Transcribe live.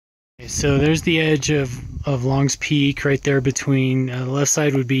So there's the edge of Long's Peak right there between, the left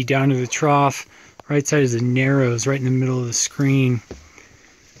side would be down to the trough, right side is the Narrows right in the middle of the screen.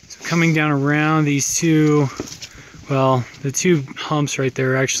 So coming down around these two, well, the two humps right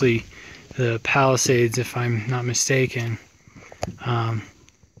there are actually the Palisades if I'm not mistaken.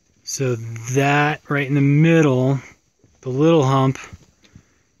 So that right in the middle, the little hump,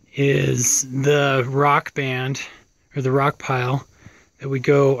 is the rock band or the rock pile that we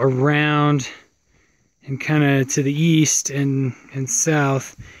go around and kind of to the east and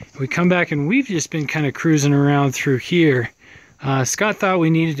south. We come back and we've just been kind of cruising around through here. Scott thought we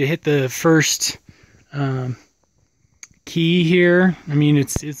needed to hit the first key here. I mean,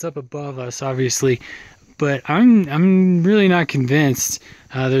 it's up above us, obviously, but I'm really not convinced.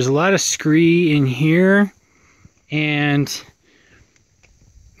 There's a lot of scree in here, and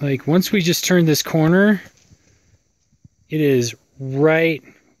like once we just turn this corner, it is right,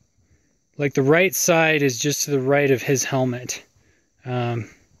 like the right side is just to the right of his helmet.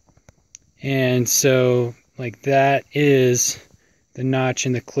 And so like that is the notch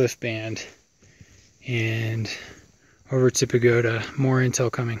in the cliff band. And over to Pagoda, more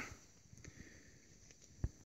intel coming.